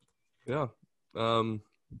 Yeah. Well,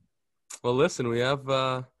 listen, we have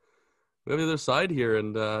the other side here,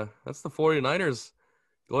 and that's the 49ers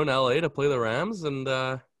going to LA to play the Rams. And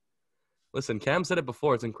listen, Cam said it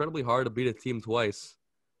before. It's incredibly hard to beat a team twice.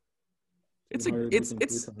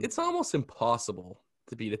 It's almost impossible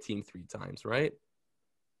to beat a team 3 times, right?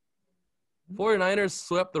 49ers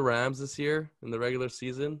swept the Rams this year in the regular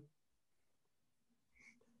season.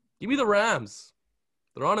 Give me the Rams.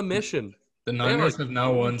 They're on a mission. The Niners have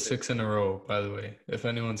now won 6 in a row, by the way, if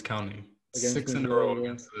anyone's counting. 6 in a row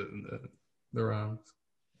against the Rams.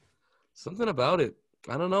 Something about it.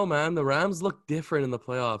 I don't know, man. The Rams look different in the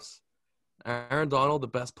playoffs. Aaron Donald, the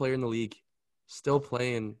best player in the league, still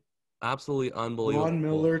playing. Absolutely unbelievable. Von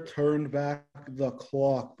Miller turned back the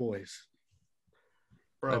clock, boys.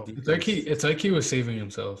 Bro, it's like he was saving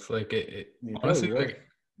himself. Like honestly, like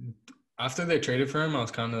after they traded for him, I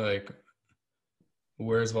was kind of like,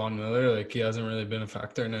 "Where's Von Miller? Like he hasn't really been a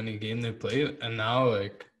factor in any game they played." And now,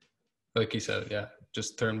 like you said, yeah,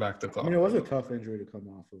 just turn back the clock. I mean, it was a tough injury to come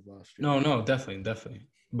off of last year. No, definitely.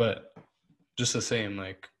 But just the same,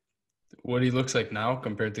 like what he looks like now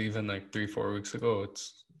compared to even like 3-4 weeks ago,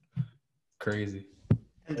 it's crazy.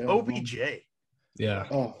 And OBJ. Yeah.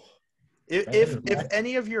 Oh. If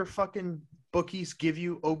any of your fucking bookies give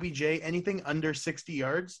you OBJ anything under 60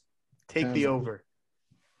 yards, take the over.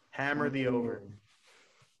 Hammer the over.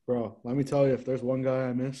 Bro, let me tell you, if there's one guy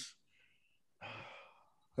I miss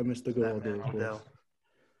the good old days.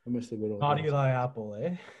 I miss the good old days. Not Eli Apple,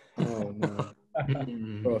 eh? Oh, no.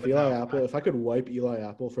 Bro, if I could wipe Eli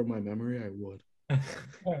Apple from my memory, I would.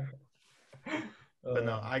 But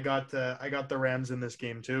no, I got the Rams in this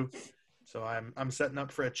game too. So I'm setting up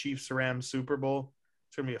for a Chiefs-Rams Super Bowl.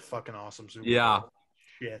 It's gonna be a fucking awesome Super Bowl. Yeah.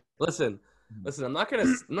 Shit. Listen, Listen, I'm not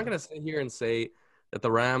gonna sit here and say that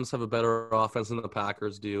the Rams have a better offense than the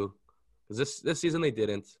Packers do, because this season they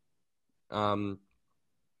didn't.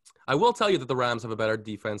 I will tell you that the Rams have a better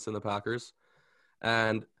defense than the Packers,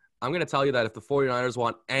 and I'm gonna tell you that if the 49ers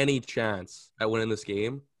want any chance at winning this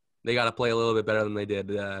game, they got to play a little bit better than they did.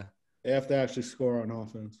 They have to actually score on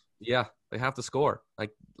offense. Yeah, they have to score.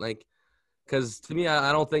 Because to me,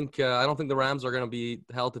 I don't think the Rams are going to be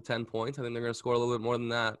held to 10 points. I think they're going to score a little bit more than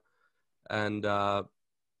that. And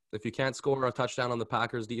if you can't score a touchdown on the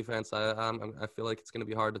Packers defense, I feel like it's going to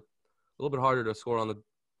be a little bit harder to score on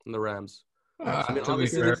the Rams. I mean,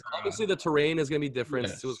 obviously the terrain is going to be different.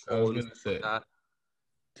 Yes, It was I was cold and gonna stuff like say. that.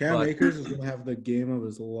 Cam Akers is going to have the game of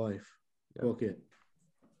his life. Yeah. Book it.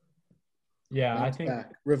 Yeah, Bounce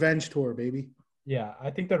back. Revenge tour, baby. Yeah, I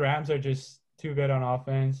think the Rams are just too good on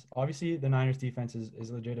offense. Obviously, the Niners defense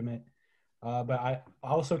is legitimate. But I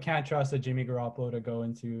also can't trust a Jimmy Garoppolo to go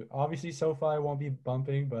into. Obviously, SoFi won't be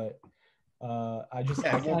bumping, but I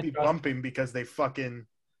it won't be bumping because they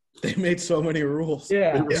made so many rules.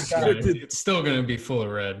 Yeah, exactly. It's still gonna be full of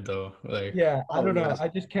red though. Like I don't know. I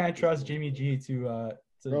just can't trust Jimmy G to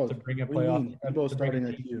bring a playoff. Debo's starting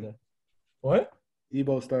at Q. What?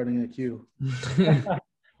 Debo starting at Q.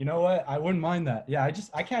 You know what? I wouldn't mind that. Yeah,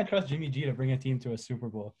 I can't trust Jimmy G to bring a team to a Super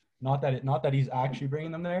Bowl. Not that he's actually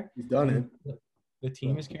bringing them there. He's done it. The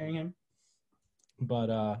team is carrying him.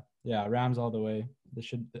 But yeah, Rams all the way.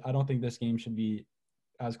 I don't think this game should be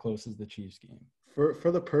as close as the Chiefs game.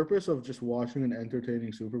 For the purpose of just watching an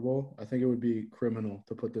entertaining Super Bowl, I think it would be criminal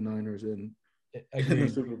to put the Niners in the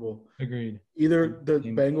Super Bowl. Agreed. Either the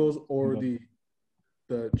Bengals or the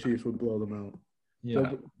Chiefs would blow them out.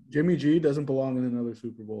 Yeah. So Jimmy G doesn't belong in another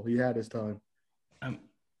Super Bowl. He had his time.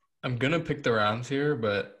 I'm gonna pick the Rams here,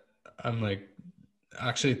 but I'm like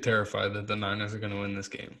actually terrified that the Niners are gonna win this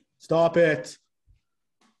game. Stop it.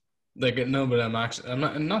 Like no, but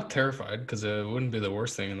I'm not terrified because it wouldn't be the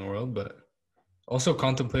worst thing in the world, but also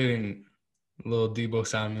contemplating little Debo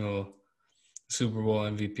Samuel Super Bowl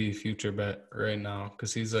MVP future bet right now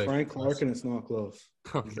because he's like Frank Clark and it's not close.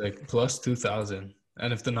 He's like plus 2,000,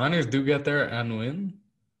 and if the Niners do get there and win,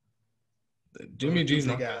 Jimmy G's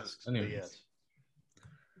not. Anyways.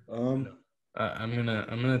 I'm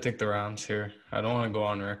gonna take the Rams here. I don't want to go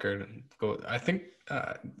on record and go. I think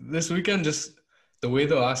this weekend, just the way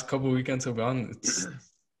the last couple of weekends have gone, it's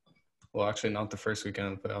well, actually not the first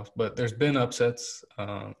weekend of the playoffs, but there's been upsets.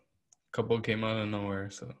 A couple came out of nowhere,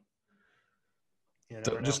 so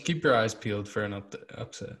just keep your eyes peeled for an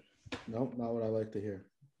upset. Nope, not what I like to hear.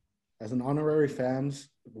 As an honorary fans,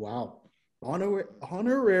 wow, honorary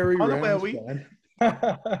Rams fan.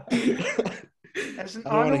 As an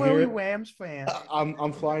honorary Rams fan,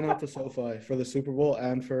 I'm flying out to SoFi for the Super Bowl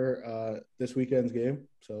and for this weekend's game.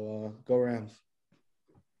 So go Rams.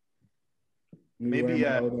 Maybe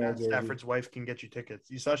Matt Stafford's wife can get you tickets.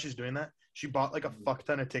 You saw she's doing that? She bought like a fuck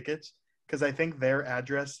ton of tickets because I think their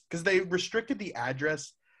address – because they restricted the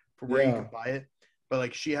address for where you can buy it. But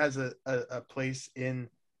like she has a place in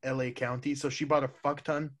LA County. So she bought a fuck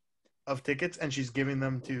ton of tickets and she's giving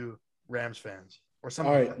them to Rams fans. Or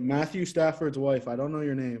something. All right, Matthew Stafford's wife. I don't know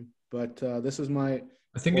your name, but this is my.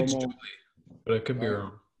 I think it's Julie, but I could be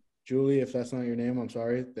wrong. Julie, if that's not your name, I'm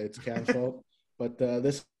sorry. It's Cam's fault. But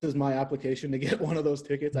this is my application to get one of those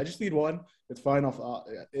tickets. I just need one. It's fine.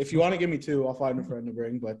 If you want to give me two, I'll find a friend to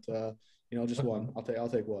bring. But just one. I'll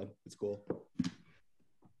take one. It's cool.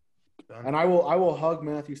 And I will hug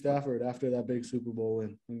Matthew Stafford after that big Super Bowl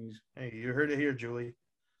win. Hey, you heard it here, Julie.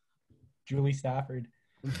 Julie Stafford.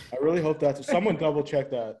 I really hope that's someone double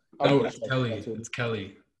check that. Oh, it's Kelly. It's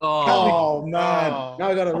Kelly. Oh man! Now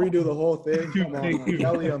I gotta redo the whole thing. Come on,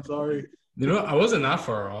 Kelly. I'm sorry. You know, I wasn't that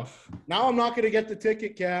far off. Now I'm not gonna get the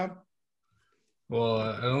ticket, Cam. Well,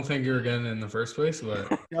 I don't think you were getting it in the first place, but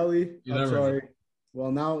Kelly, I'm sorry.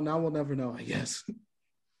 Know. Well, now we'll never know, I guess.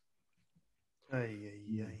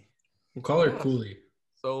 We'll call her Cooley.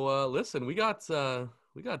 So listen, we got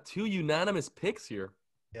two unanimous picks here.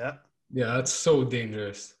 Yeah. Yeah, that's so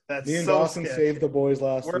dangerous. That's me and so Dawson sketchy. saved the boys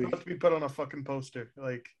last week. We're about to be put on a fucking poster.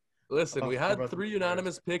 Like, listen, we had 3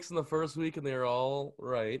 unanimous picks in the first week, and they were all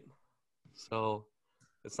right. So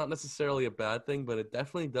it's not necessarily a bad thing, but it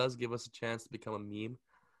definitely does give us a chance to become a meme.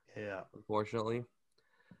 Yeah. Unfortunately.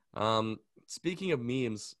 Speaking of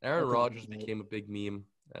memes, Aaron Rodgers became a big meme,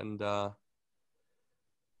 and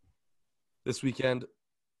this weekend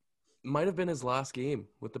might have been his last game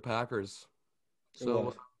with the Packers.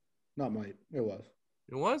 So. Not might. It was.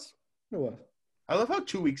 It was? It was. I love how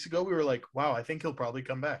 2 weeks ago we were like, wow, I think he'll probably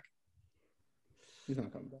come back. He's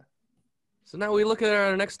not coming back. So now we look at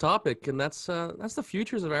our next topic, and that's the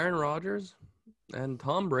futures of Aaron Rodgers and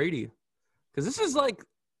Tom Brady. Because this is like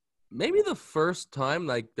maybe the first time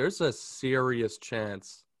like there's a serious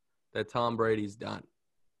chance that Tom Brady's done.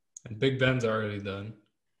 And Big Ben's already done.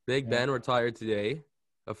 Big Ben retired today,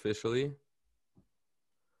 officially.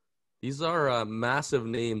 These are massive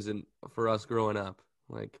names for us growing up,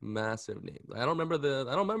 like massive names. I don't remember the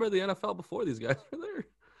NFL before these guys were there.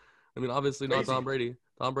 I mean, obviously not Crazy. Tom Brady.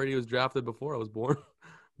 Tom Brady was drafted before I was born,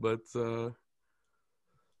 but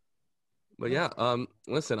yeah.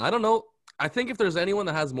 Listen, I don't know. I think if there's anyone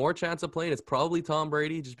that has more chance of playing, it's probably Tom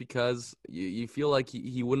Brady, just because you feel like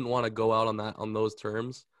he wouldn't want to go out on those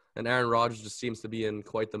terms. And Aaron Rodgers just seems to be in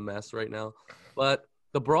quite the mess right now. But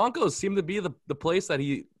the Broncos seem to be the place that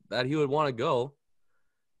he would want to go.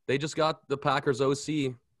 They just got the Packers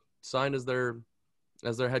OC signed as their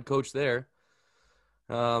head coach there.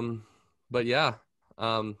 But yeah,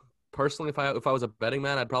 personally, if I was a betting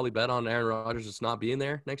man, I'd probably bet on Aaron Rodgers just not being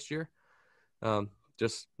there next year,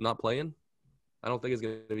 just not playing. I don't think he's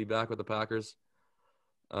going to be back with the Packers.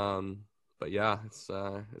 But yeah, it's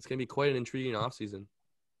going to be quite an intriguing offseason.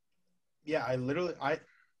 Yeah, I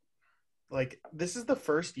this is the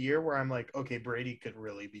first year where I'm like, okay, Brady could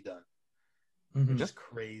really be done. Mhm. Which is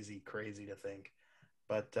crazy to think.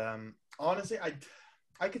 But honestly,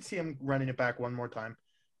 I could see him running it back one more time.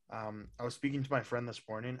 I was speaking to my friend this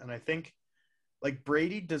morning, and I think like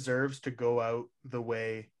Brady deserves to go out the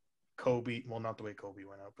way Kobe, well, not the way Kobe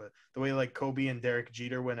went out, but the way like Kobe and Derek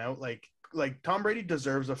Jeter went out. Like Tom Brady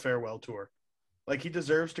deserves a farewell tour. Like he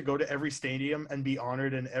deserves to go to every stadium and be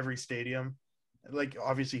honored in every stadium. Like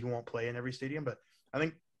obviously he won't play in every stadium, but I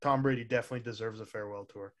think Tom Brady definitely deserves a farewell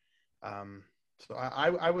tour. So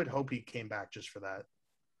I would hope he came back just for that.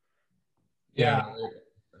 Yeah.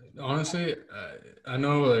 Honestly, I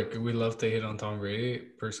know like we love to hate on Tom Brady.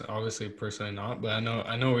 Personally not, but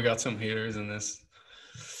I know we got some haters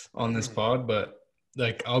on this pod. But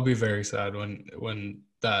like, I'll be very sad when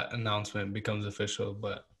that announcement becomes official.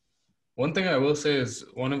 But one thing I will say is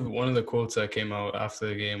one of the quotes that came out after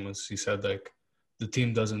the game was he said like, the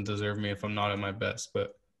team doesn't deserve me if I'm not at my best.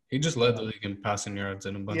 But he just led the league in passing yards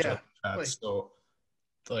and a bunch of other stats. So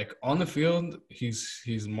like on the field,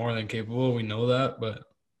 he's more than capable. We know that, but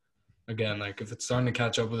again, like if it's starting to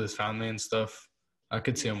catch up with his family and stuff, I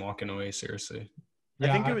could see him walking away seriously.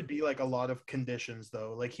 I think it would be like a lot of conditions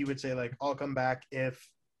though. Like he would say like, I'll come back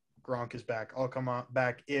if Gronk is back. I'll come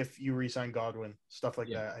back if you re-sign Godwin, stuff like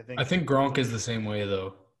that. I think Gronk is the same way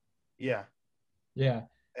though. Yeah. Yeah.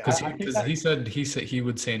 Because he said he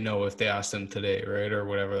would say no if they asked him today, right? Or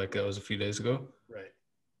whatever, like that was a few days ago. Right.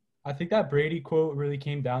 I think that Brady quote really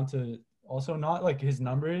came down to also not like his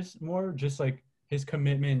numbers, more just like his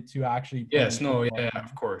commitment to actually playing football.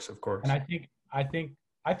 Of course. And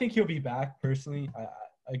I think he'll be back personally.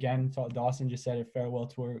 Again, Dawson just said a farewell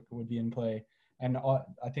tour would be in play, and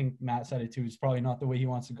I think Matt said it too. It's probably not the way he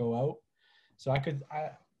wants to go out. So I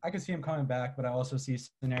could see him coming back, but I also see a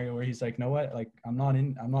scenario where he's like, "No, what? Like I'm not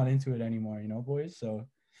into it anymore, boys." So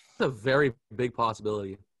it's a very big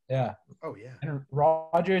possibility. Yeah. Oh yeah. And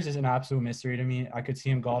Rodgers is an absolute mystery to me. I could see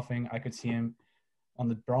him golfing. I could see him on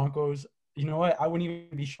the Broncos. You know what? I wouldn't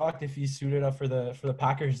even be shocked if he suited up for the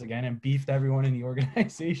Packers again and beefed everyone in the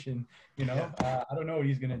organization. I don't know what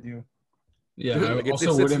he's gonna do. Yeah, Dude, I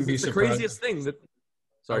also wouldn't be it's surprised. The craziest thing that.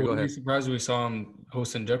 Sorry, go ahead. Be surprised we saw him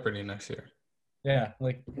hosting Jeopardy next year. Yeah,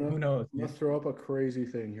 like who knows? Let's throw up a crazy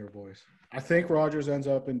thing here, boys. I think Rodgers ends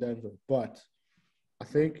up in Denver, but I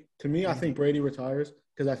think Brady retires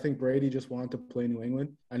because I think Brady just wanted to play New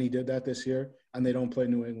England, and he did that this year, and they don't play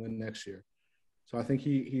New England next year. So I think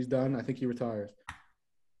he's done. I think he retires.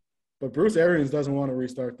 But Bruce Arians doesn't want to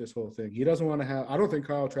restart this whole thing. He doesn't want to have – I don't think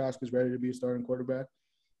Kyle Trask is ready to be a starting quarterback.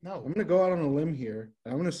 No. I'm going to go out on a limb here,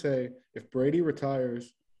 and I'm going to say if Brady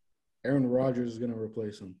retires, Aaron Rodgers is going to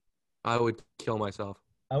replace him. I would kill myself.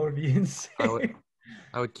 That would be insane.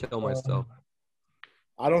 I would kill myself.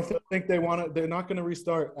 I don't think they want to – they're not going to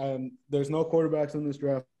restart. And there's no quarterbacks in this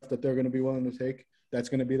draft that they're going to be willing to take that's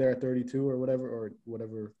going to be there at 32 or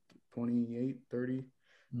whatever, 28, 30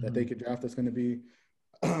 that they could draft that's going to be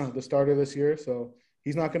the starter this year. So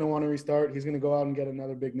he's not going to want to restart. He's going to go out and get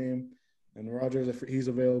another big name. And Rodgers, if he's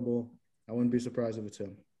available, I wouldn't be surprised if it's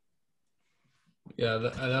him. Yeah,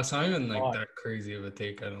 that's not even like that crazy of a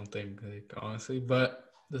take, I don't think, like, honestly. But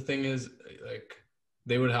the thing is, like,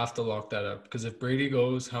 they would have to lock that up because if Brady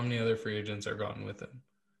goes, how many other free agents are gone with him?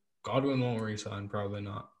 Godwin won't re-sign, probably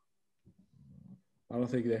not. I don't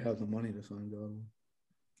think they have the money to sign Godwin.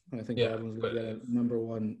 I think Godwin's going to get a number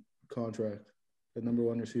one contract, the number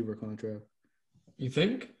one receiver contract. You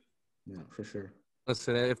think? Yeah, for sure.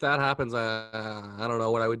 Listen, if that happens, I don't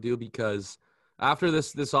know what I would do because after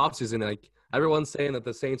this offseason, like everyone's saying that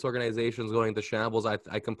the Saints organization is going into shambles. I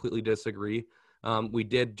completely disagree. We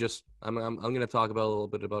did just I'm going to talk about a little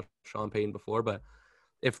bit about Sean Payton before, but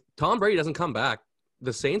if Tom Brady doesn't come back,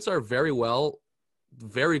 the Saints are very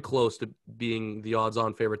close to being the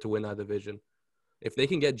odds-on favorite to win that division. If they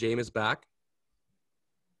can get Jameis back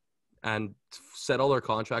and settle their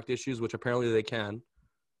contract issues, which apparently they can,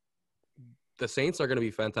 the Saints are going to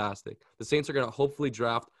be fantastic. The Saints are going to hopefully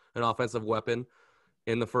draft an offensive weapon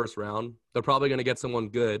in the first round. They're probably going to get someone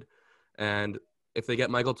good. And if they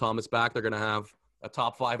get Michael Thomas back, they're going to have a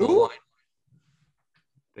top 5 O-line.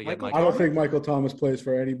 Michael Michael. I don't think Michael Thomas plays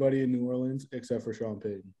for anybody in New Orleans except for Sean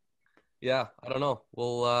Payton. Yeah, I don't know.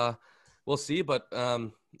 We'll see. But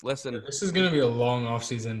listen, This is going to be a long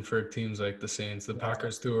offseason for teams like the Saints. The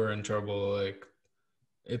Packers, too, are in trouble. Like,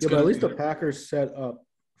 it's But at gonna least be- the Packers set up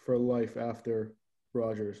for life after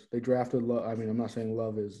Rodgers. They drafted Love. I mean, I'm not saying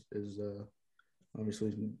Love is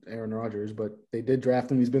obviously Aaron Rodgers, but they did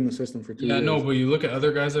draft him. He's been in the system for 2 years. Yeah, no, but you look at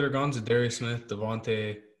other guys that are gone, Zadarius Smith,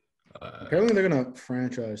 Devontae. Apparently, they're gonna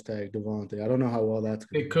franchise tag Devontae. I don't know how well that's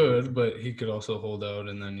gonna. It could, but he could also hold out,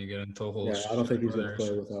 and then you get into a whole. Yeah, I don't think he's gonna other play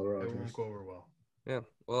shit. without It Rodgers. won't go over well. yeah.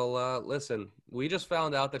 Well, listen, we just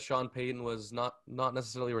found out that Sean Payton was not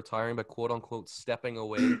necessarily retiring, but quote unquote stepping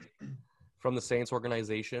away from the Saints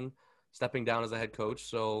organization, stepping down as a head coach.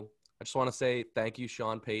 So I just want to say thank you,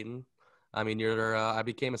 Sean Payton. I mean, I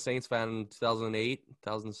became a Saints fan in 2008,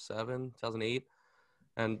 2007, 2008,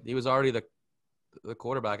 and he was already the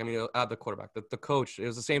quarterback. I mean, the quarterback, the coach. It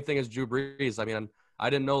was the same thing as Drew Brees. I mean, I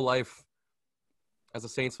didn't know life as a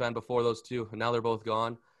Saints fan before those two, and now they're both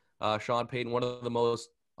gone. Sean Payton, one of the most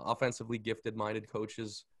offensively gifted-minded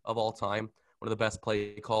coaches of all time, one of the best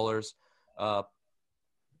play callers,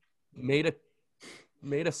 made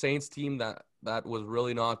a Saints team that was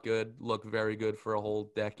really not good look very good for a whole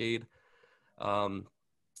decade.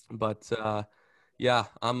 Yeah,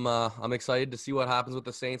 I'm excited to see what happens with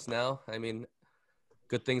the Saints now. I mean,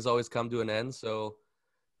 good things always come to an end, so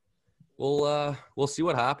we'll see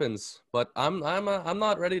what happens. But I'm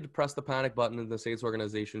not ready to press the panic button in the Saints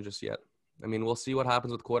organization just yet. I mean, we'll see what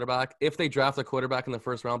happens with quarterback. If they draft a quarterback in the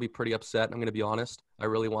first round, I'll be pretty upset. I'm going to be honest. I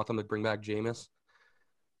really want them to bring back Jameis,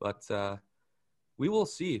 but we will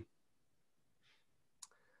see.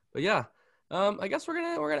 But yeah, I guess we're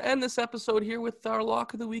gonna end this episode here with our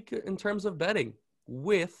lock of the week in terms of betting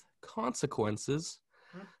with consequences.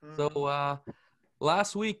 So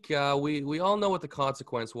last week we all know what the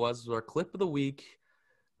consequence was. It was our clip of the week.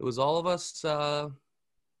 It was all of us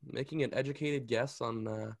making an educated guess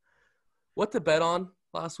on what to bet on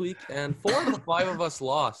last week, and 4 of the 5 of us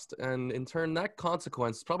lost. And in turn, that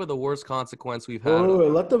consequence is probably the worst consequence we've had.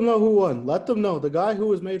 Wait, let them know who won. Let them know. The guy who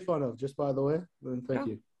was made fun of, just by the way. Thank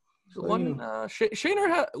you. The one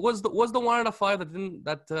Shaner was the 1 out of 5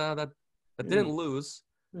 that didn't lose.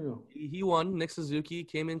 Yeah. He won. Nick Suzuki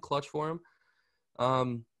came in clutch for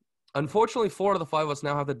him. Unfortunately, 4 of the 5 of us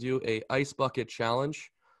now have to do a ice bucket challenge.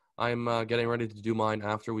 I'm getting ready to do mine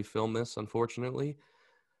after we film this. Unfortunately,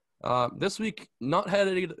 this week not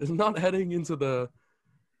heading into the,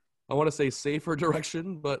 I want to say, safer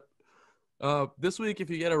direction, but this week, if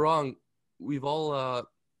you get it wrong, we've all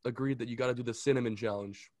agreed that you got to do the cinnamon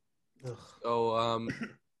challenge. Ugh. So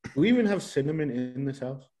Do we even have cinnamon in this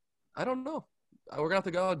house? I don't know. We're gonna have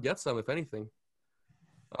to go out and get some, if anything.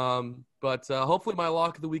 But hopefully my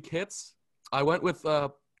lock of the week hits. I went with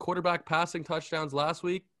quarterback passing touchdowns last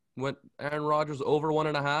week. Went Aaron Rodgers over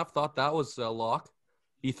 1.5. Thought that was a lock.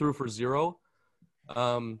 He threw for 0.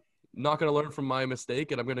 Not gonna learn from my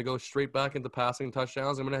mistake, and I'm gonna go straight back into passing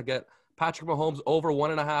touchdowns. I'm gonna get Patrick Mahomes over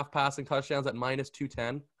 1.5 passing touchdowns at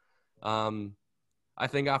 -210. I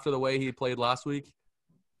think after the way he played last week,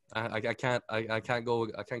 I can't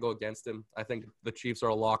go against him. I think the Chiefs are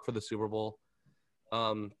a lock for the Super Bowl.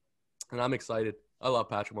 And I'm excited. I love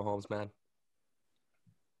Patrick Mahomes, man.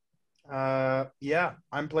 Yeah,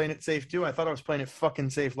 I'm playing it safe too. I thought I was playing it fucking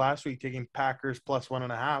safe last week, taking Packers plus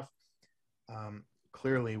 1.5.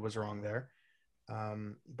 Clearly was wrong there.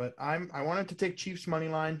 But I wanted to take Chiefs money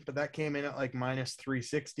line, but that came in at like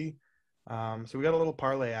 -360. So we got a little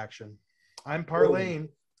parlay action. I'm parlaying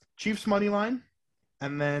Chiefs money line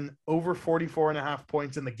and then over 44.5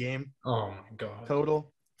 points in the game Oh my god!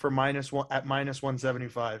 total for -1 at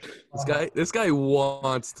 -175. This guy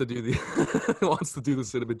wants to do the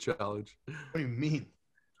cinnamon challenge. What do you mean?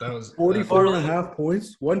 That was 44.5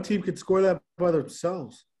 points. One team could score that by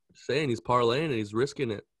themselves. Saying he's parlaying and he's risking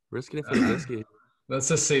it for the biscuit. That's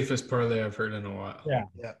the safest parlay I've heard in a while. Yeah.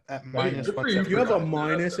 Yeah, at Wait, minus good for you. If you have a -175.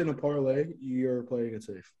 minus in a parlay, you're playing it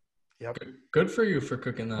safe. Yep. Good for you for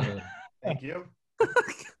cooking that up. Thank you.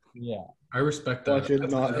 Yeah. I respect that. Watch it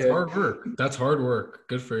not That's hit. hard work. That's hard work.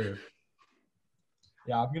 Good for you.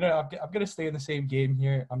 Yeah, I'm gonna stay in the same game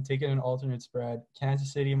here. I'm taking an alternate spread.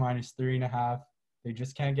 Kansas City -3.5. They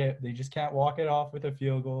just can't walk it off with a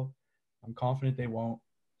field goal. I'm confident they won't.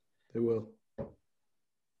 They will.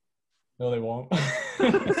 No, they won't.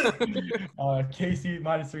 KC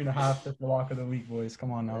 -3.5. That's the lock of the week, boys.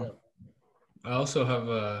 Come on now. I also have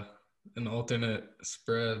an alternate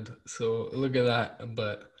spread. So look at that.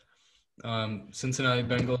 But Cincinnati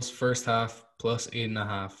Bengals first half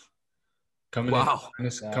 +8.5. Coming Wow.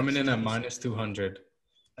 coming in at -200.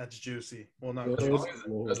 That's juicy. Well, not Good juicy.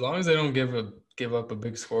 Lord. As long as they don't give up a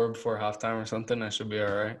big score before halftime or something, I should be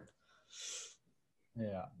all right.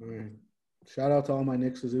 Yeah. All right. Shout out to all my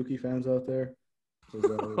Nick Suzuki fans out there. It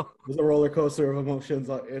was a roller coaster of emotions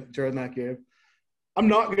during that game. I'm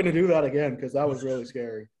not going to do that again because that was really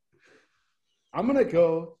scary. I'm going to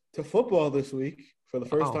go to football this week for the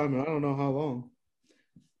first time in I don't know how long.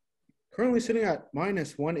 Currently sitting at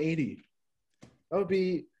 -180. That would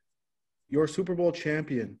be your Super Bowl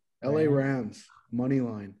champion, LA Rams, money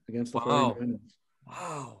line against the 49ers.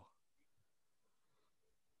 Wow.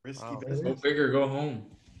 Risky Wow. Go business. big or go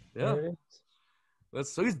home. Yeah. There it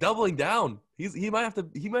is. So he's doubling down. He might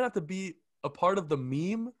have to be a part of the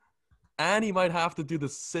meme, and he might have to do the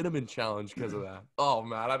cinnamon challenge because of that. Oh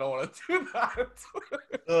man, I don't want to do that.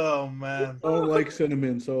 Oh man. I don't like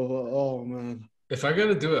cinnamon, so oh man. If I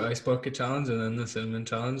gotta do an ice bucket challenge and then the cinnamon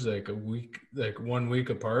challenge like 1 week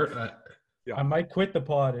apart, I might quit the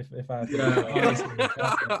pod if I have to. yeah, honestly,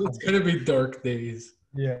 it's gonna be dark days.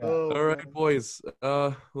 Yeah. Oh, All right, boys.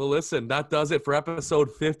 Well, listen, that does it for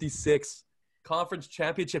episode 56. Conference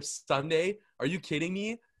Championship Sunday. Are you kidding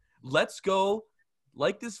me? Let's go.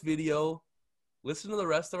 Like this video. Listen to the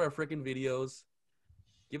rest of our freaking videos.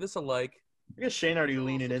 Give us a like. I guess Shane already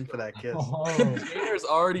leaning in for that kiss. Oh. Shayner's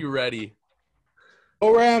already ready.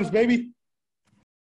 Go Rams, baby.